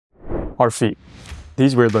Our feet.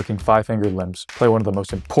 These weird-looking five-fingered limbs play one of the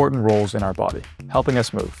most important roles in our body, helping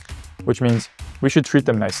us move, which means we should treat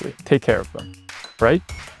them nicely, take care of them, right?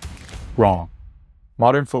 Wrong.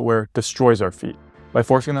 Modern footwear destroys our feet by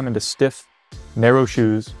forcing them into stiff, narrow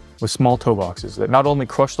shoes with small toe boxes that not only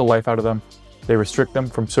crush the life out of them, they restrict them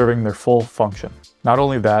from serving their full function. Not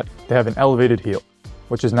only that, they have an elevated heel,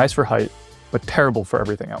 which is nice for height, but terrible for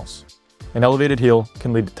everything else. An elevated heel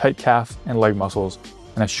can lead to tight calf and leg muscles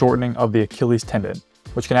and a shortening of the Achilles tendon,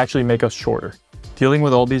 which can actually make us shorter. Dealing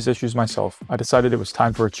with all these issues myself, I decided it was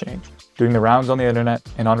time for a change. Doing the rounds on the internet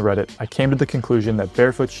and on Reddit, I came to the conclusion that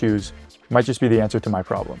barefoot shoes might just be the answer to my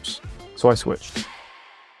problems. So I switched.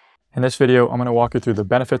 In this video, I'm going to walk you through the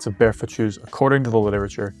benefits of barefoot shoes according to the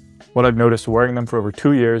literature, what I've noticed wearing them for over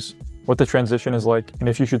 2 years, what the transition is like, and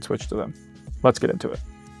if you should switch to them. Let's get into it.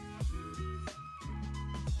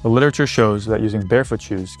 The literature shows that using barefoot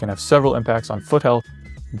shoes can have several impacts on foot health,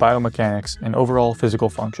 biomechanics, and overall physical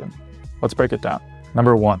function. Let's break it down.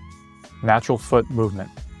 Number 1, natural foot movement.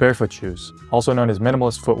 Barefoot shoes, also known as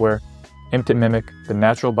minimalist footwear, aim to mimic the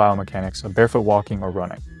natural biomechanics of barefoot walking or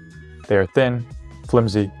running. They are thin,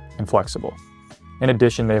 flimsy, and flexible. In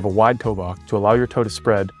addition, they have a wide toe box to allow your toe to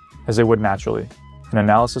spread as they would naturally. An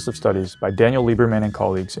analysis of studies by Daniel Lieberman and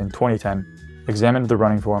colleagues in 2010 examined the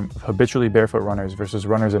running form of habitually barefoot runners versus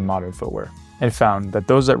runners in modern footwear, and found that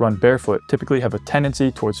those that run barefoot typically have a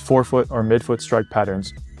tendency towards forefoot or midfoot strike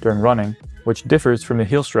patterns during running, which differs from the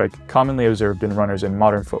heel strike commonly observed in runners in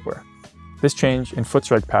modern footwear. This change in foot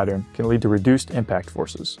strike pattern can lead to reduced impact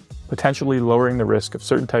forces, potentially lowering the risk of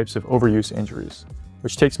certain types of overuse injuries,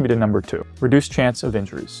 which takes me to number 2, reduced chance of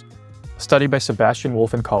injuries. A study by Sebastian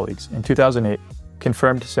Wolf and colleagues in 2008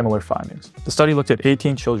 confirmed similar findings. The study looked at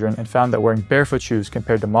 18 children and found that wearing barefoot shoes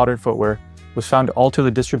compared to modern footwear was found to alter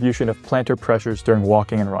the distribution of plantar pressures during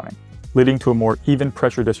walking and running, leading to a more even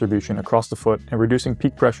pressure distribution across the foot and reducing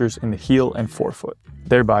peak pressures in the heel and forefoot,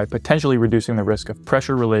 thereby potentially reducing the risk of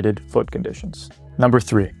pressure-related foot conditions. Number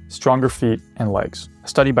 3, stronger feet and legs. A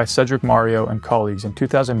study by Cedric Mario and colleagues in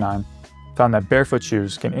 2009 found that barefoot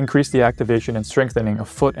shoes can increase the activation and strengthening of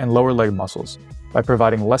foot and lower leg muscles by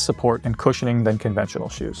providing less support and cushioning than conventional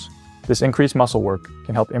shoes. This increased muscle work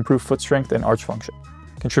can help improve foot strength and arch function,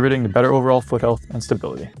 contributing to better overall foot health and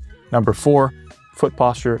stability. Number 4, foot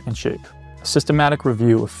posture and shape. A systematic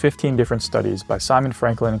review of 15 different studies by Simon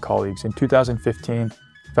Franklin and colleagues in 2015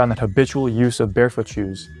 found that habitual use of barefoot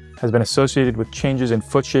shoes has been associated with changes in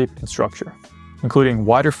foot shape and structure, including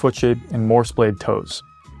wider foot shape and more splayed toes.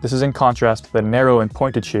 This is in contrast to the narrow and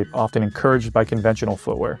pointed shape often encouraged by conventional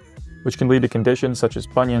footwear, which can lead to conditions such as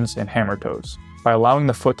bunions and hammer toes. By allowing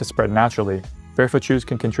the foot to spread naturally, barefoot shoes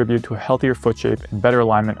can contribute to a healthier foot shape and better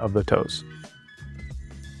alignment of the toes.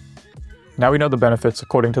 Now we know the benefits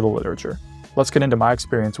according to the literature. Let's get into my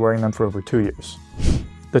experience wearing them for over 2 years.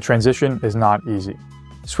 The transition is not easy.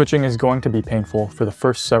 Switching is going to be painful for the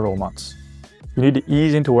first several months. You need to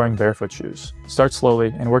ease into wearing barefoot shoes. Start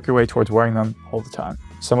slowly and work your way towards wearing them all the time.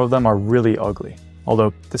 Some of them are really ugly,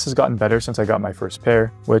 although this has gotten better since I got my first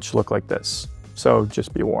pair, which look like this. So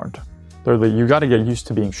just be warned. Thirdly, you gotta get used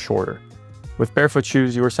to being shorter. With barefoot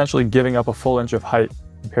shoes, you're essentially giving up a full inch of height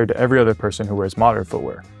compared to every other person who wears modern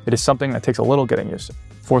footwear. It is something that takes a little getting used to.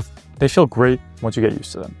 Fourth, they feel great once you get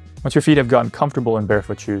used to them. Once your feet have gotten comfortable in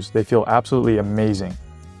barefoot shoes, they feel absolutely amazing.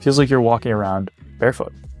 It feels like you're walking around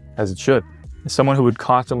barefoot, as it should. As someone who would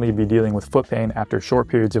constantly be dealing with foot pain after short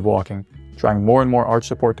periods of walking, trying more and more arch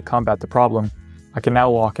support to combat the problem, I can now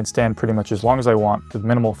walk and stand pretty much as long as I want with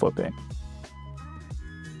minimal foot pain.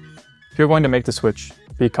 If you're going to make the switch,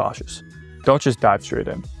 be cautious. Don't just dive straight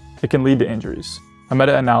in. It can lead to injuries. A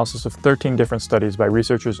meta-analysis of 13 different studies by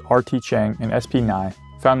researchers R.T. Chang and S.P. Nye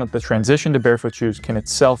found that the transition to barefoot shoes can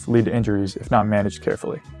itself lead to injuries if not managed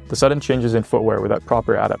carefully. The sudden changes in footwear without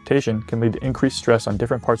proper adaptation can lead to increased stress on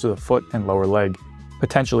different parts of the foot and lower leg,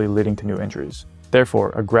 potentially leading to new injuries.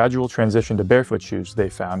 Therefore, a gradual transition to barefoot shoes, they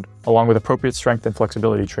found, along with appropriate strength and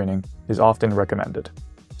flexibility training, is often recommended.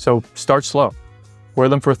 So start slow. Wear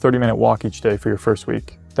them for a 30-minute walk each day for your first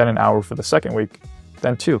week, then an hour for the second week,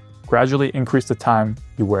 then 2. Gradually increase the time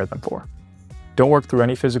you wear them for. Don't work through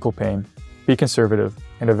any physical pain, be conservative,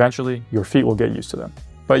 and eventually your feet will get used to them.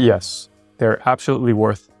 But yes, they are absolutely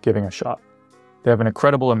worth giving a shot. They have an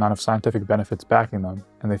incredible amount of scientific benefits backing them,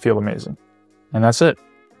 and they feel amazing. And that's it.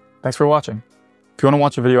 Thanks for watching. If you want to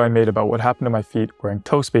watch a video I made about what happened to my feet wearing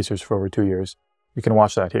toe spacers for over 2 years, you can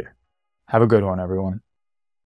watch that here. Have a good one, everyone.